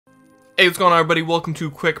Hey, what's going on, everybody? Welcome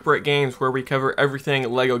to Quick Break Games, where we cover everything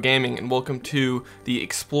LEGO gaming, and welcome to the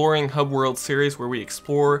Exploring Hub World series, where we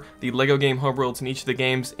explore the LEGO game hub worlds in each of the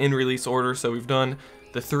games in release order. So we've done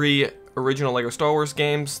the 3 original LEGO Star Wars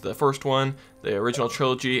games, the first one, the original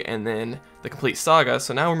trilogy, and then the complete saga.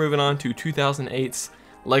 So now we're moving on to 2008's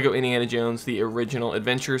LEGO Indiana Jones, the original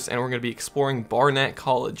adventures, and we're going to be exploring Barnett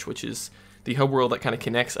College, which is the hub world that kind of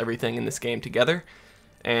connects everything in this game together.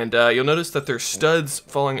 And you'll notice that there's studs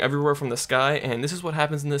falling everywhere from the sky, and this is what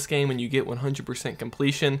happens in this game when you get 100%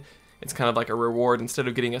 completion. It's kind of like a reward. Instead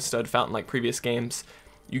of getting a stud fountain like previous games,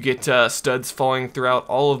 you get studs falling throughout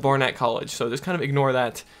all of Barnett College. So just kind of ignore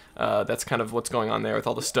that. That's kind of what's going on there with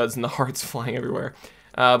all the studs and the hearts flying everywhere.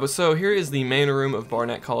 So here is the main room of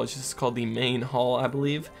Barnett College. This is called the main hall, I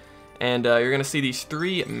believe. And you're going to see these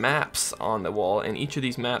 3 maps on the wall, and each of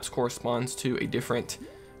these maps corresponds to a different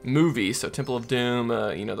movie. So Temple of Doom,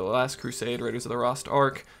 you know, The Last Crusade, Raiders of the Lost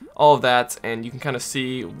Ark, all of that, and you can kind of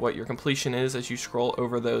see what your completion is as you scroll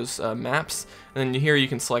over those maps. And then here you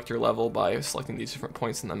can select your level by selecting these different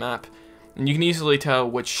points in the map. And you can easily tell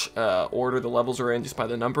which order the levels are in just by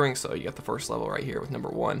the numbering. So you got the first level right here with number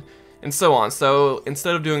 1, and so on. So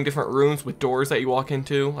instead of doing different rooms with doors that you walk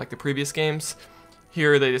into like the previous games,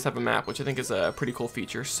 here they just have a map, which I think is a pretty cool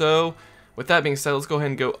feature. So with that being said, let's go ahead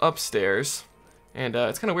and go upstairs. And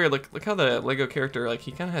it's kind of weird. Look how the LEGO character, like,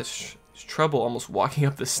 he kind of has trouble almost walking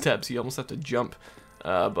up the steps. You almost have to jump.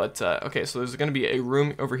 Okay, so there's going to be a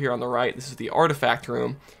room over here on the right. This is the artifact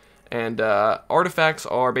room. And artifacts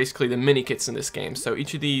are basically the mini kits in this game. So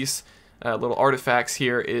each of these little artifacts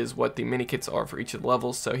here is what the mini kits are for each of the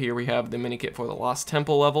levels. So here we have the mini kit for the Lost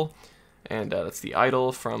Temple level. And that's the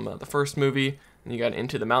idol from the first movie. And you got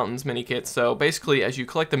Into the Mountains mini kit. So basically, as you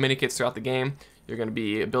collect the mini kits throughout the game, you're going to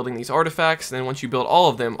be building these artifacts, and then once you build all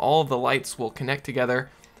of them, all of the lights will connect together,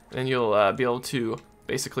 and you'll be able to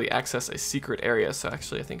basically access a secret area. So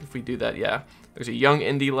actually, I think if we do that, yeah, there's a Young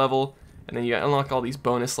Indy level, and then you unlock all these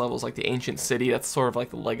bonus levels like the Ancient City. That's sort of like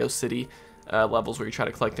the LEGO City levels where you try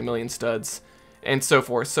to collect 1,000,000 studs, and so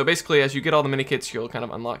forth. So basically, as you get all the mini kits, you'll kind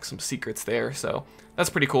of unlock some secrets there. So that's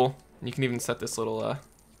pretty cool. And you can even set this little,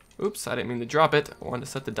 oops, I didn't mean to drop it. I wanted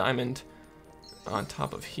to set the diamond on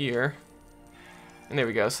top of here. And there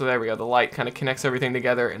we go. So there we go. The light kind of connects everything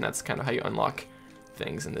together, and that's kind of how you unlock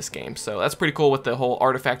things in this game. So that's pretty cool with the whole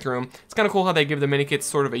artifact room. It's kind of cool how they give the minikits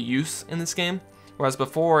sort of a use in this game. Whereas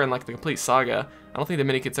before, in like the complete saga, I don't think the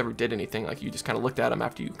minikits ever did anything. Like, you just kind of looked at them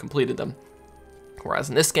after you completed them. Whereas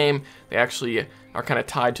in this game, they actually are kind of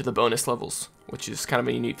tied to the bonus levels, which is kind of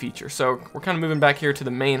a unique feature. So we're kind of moving back here to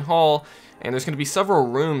the main hall, and there's going to be several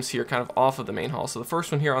rooms here kind of off of the main hall. So the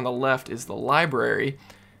first one here on the left is the library.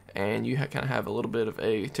 And you kind of have a little bit of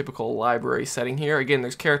a typical library setting here. Again,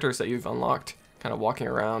 there's characters that you've unlocked kind of walking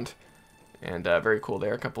around. And very cool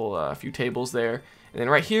there. A few tables there. And then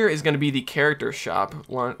right here is going to be the character shop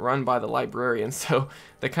run by the librarian. So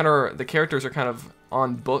the characters are kind of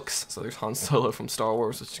on books. So there's Han Solo from Star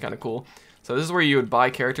Wars, which is kind of cool. So this is where you would buy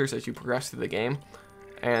characters as you progress through the game.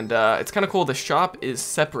 And it's kind of cool. The shop is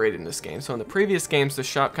separated in this game. So in the previous games, the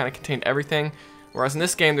shop kind of contained everything. Whereas in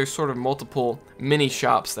this game, there's sort of multiple mini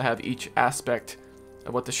shops that have each aspect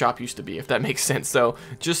of what the shop used to be, if that makes sense. So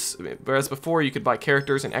whereas before you could buy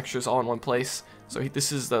characters and extras all in one place, so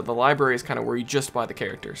this is the library is kind of where you just buy the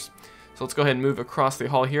characters. So let's go ahead and move across the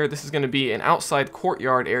hall here. This is going to be an outside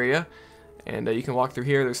courtyard area, and you can walk through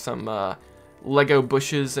here. There's some Lego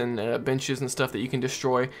bushes and benches and stuff that you can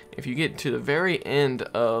destroy. If you get to the very end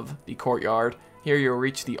of the courtyard, here you'll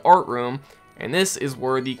reach the art room. And this is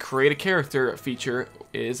where the Create a Character feature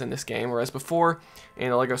is in this game, whereas before,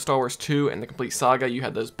 in the LEGO Star Wars 2 and the complete saga, you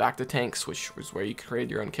had those back-to-tanks, which was where you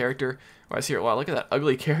created your own character. Whereas here, wow, look at that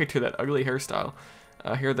ugly character, that ugly hairstyle.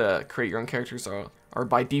 Here the Create Your Own Characters are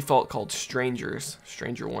by default called Strangers,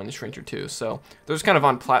 Stranger 1 and Stranger 2. So they're just kind of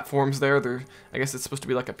on platforms there. I guess it's supposed to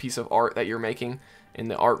be like a piece of art that you're making in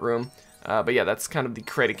the art room. But yeah, that's kind of the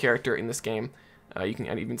Create a Character in this game. You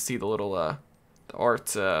can even see the little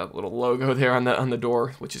art little logo there on the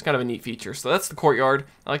door, which is kind of a neat feature. So that's the courtyard.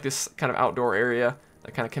 I like this kind of outdoor area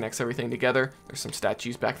that kind of connects everything together. There's some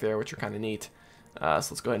statues back there which are kind of neat. So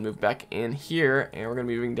let's go ahead and move back in here, and we're going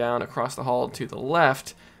to be moving down across the hall to the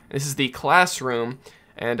left. This is the classroom,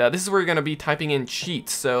 and this is where you're going to be typing in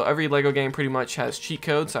cheats. So every LEGO game pretty much has cheat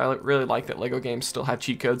codes. So I really like that LEGO games still have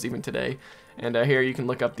cheat codes even today. And here you can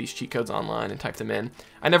look up these cheat codes online and type them in.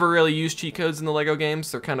 I never really use cheat codes in the LEGO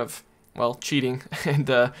games. They're kind of, well, cheating, and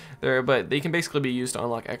but they can basically be used to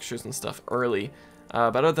unlock extras and stuff early.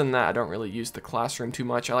 But other than that, I don't really use the classroom too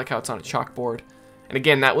much. I like how it's on a chalkboard. And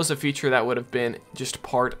again, that was a feature that would have been just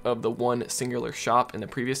part of the one singular shop in the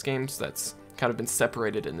previous games. That's kind of been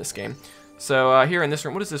separated in this game. So here in this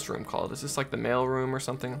room, what is this room called? Is this like the mail room or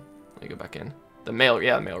something? Let me go back in. The mail,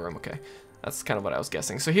 yeah, the mail room, okay. That's kind of what I was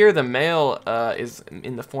guessing. So here the mail is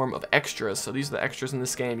in the form of extras. So these are the extras in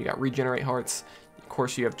this game. You got regenerate hearts. Of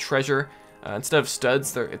course, you have treasure. Instead of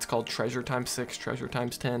studs, it's called treasure times 6, treasure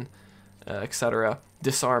times 10, etc.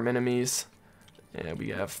 Disarm enemies. We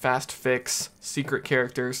have fast fix, secret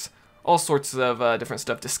characters, all sorts of different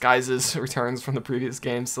stuff. Disguises returns from the previous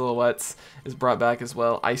game. Silhouettes is brought back as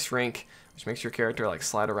well. Ice rink, which makes your character like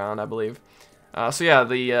slide around, I believe. So yeah,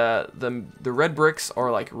 the red bricks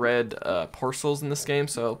are like red parcels in this game.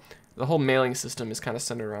 So the whole mailing system is kind of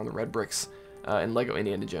centered around the red bricks in Lego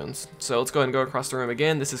Indiana Jones. So let's go ahead and go across the room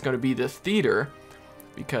again. This is going to be the theater,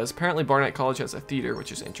 because apparently Barnett College has a theater,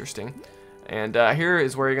 which is interesting. And here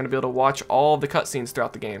is where you're going to be able to watch all the cutscenes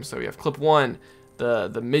throughout the game. So we have clip 1,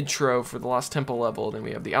 the mid-tro for the Lost Temple level, then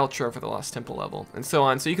we have the outro for the Lost Temple level, and so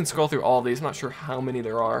on. So you can scroll through all of these. I'm not sure how many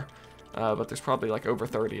there are, but there's probably like over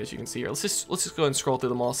 30, as you can see here. Let's just go ahead and scroll through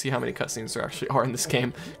them all, see how many cutscenes there actually are in this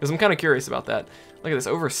game, because I'm kind of curious about that. Look at this,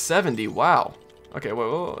 over 70. Wow. Okay,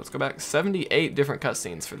 whoa, let's go back. 78 different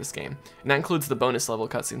cutscenes for this game, and that includes the bonus level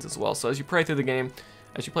cutscenes as well. So as you play through the game,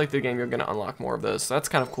 you're going to unlock more of those. So that's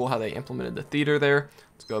kind of cool how they implemented the theater there.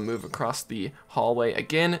 Let's go and move across the hallway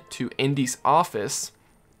again to Indy's office.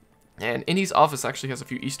 And Indy's office actually has a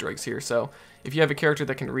few Easter eggs here. So if you have a character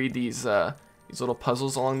that can read these little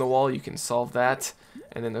puzzles along the wall, you can solve that.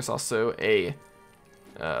 And then there's also a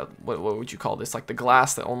what would you call this? Like the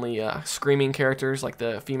glass that only screaming characters, like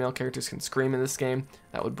the female characters, can scream in this game.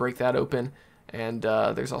 That would break that open. And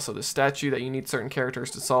there's also the statue that you need certain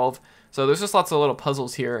characters to solve. So there's just lots of little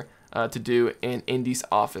puzzles here to do in Indy's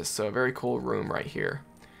office. So a very cool room right here.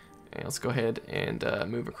 And let's go ahead and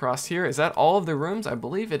move across here. Is that all of the rooms? I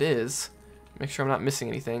believe it is. Make sure I'm not missing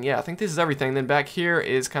anything. Yeah, I think this is everything. Then back here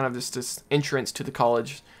is kind of just this entrance to the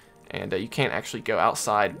college. And you can't actually go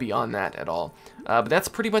outside beyond that at all. But that's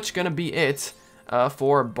pretty much going to be it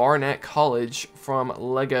for Barnett College from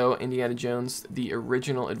Lego Indiana Jones, the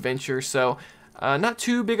original adventure. So not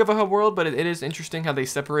too big of a hub world, but it is interesting how they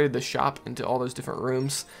separated the shop into all those different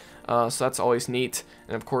rooms. So that's always neat.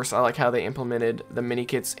 And of course, I like how they implemented the mini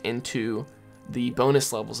kits into the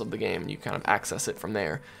bonus levels of the game, and you kind of access it from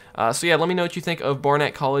there. So yeah, let me know what you think of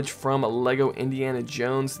Barnett College from Lego Indiana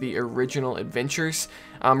Jones, the original adventures.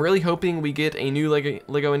 I'm really hoping we get a new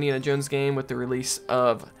Lego Indiana Jones game with the release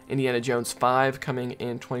of Indiana Jones 5 coming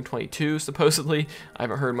in 2022, supposedly. I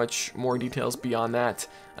haven't heard much more details beyond that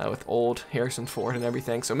with old Harrison Ford and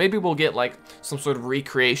everything. So maybe we'll get like some sort of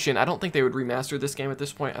recreation. I don't think they would remaster this game at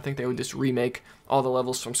this point. I think they would just remake all the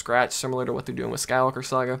levels from scratch, similar to what they're doing with Skywalker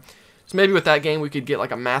Saga. So maybe with that game we could get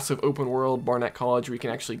like a massive open world Barnett College where you can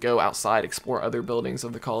actually go outside, explore other buildings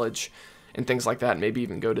of the college and things like that, and maybe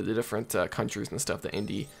even go to the different countries and stuff that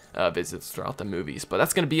Indy visits throughout the movies. But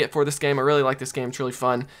that's going to be it for this game. I really like this game. It's really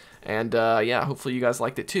fun. And yeah, hopefully you guys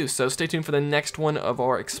liked it too. So stay tuned for the next one of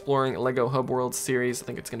our Exploring Lego Hub World series. I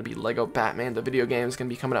think it's going to be Lego Batman. The video game is going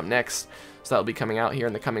to be coming up next. So that'll be coming out here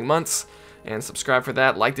in the coming months. And subscribe for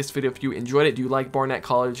that. Like this video if you enjoyed it. Do you like Barnett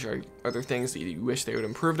College? Or are there things that you wish they would have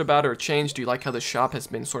improved about or changed? Do you like how the shop has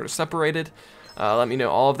been sort of separated? Let me know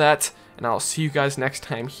all of that. And I'll see you guys next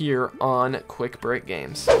time here on Quick Break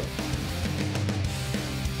Games.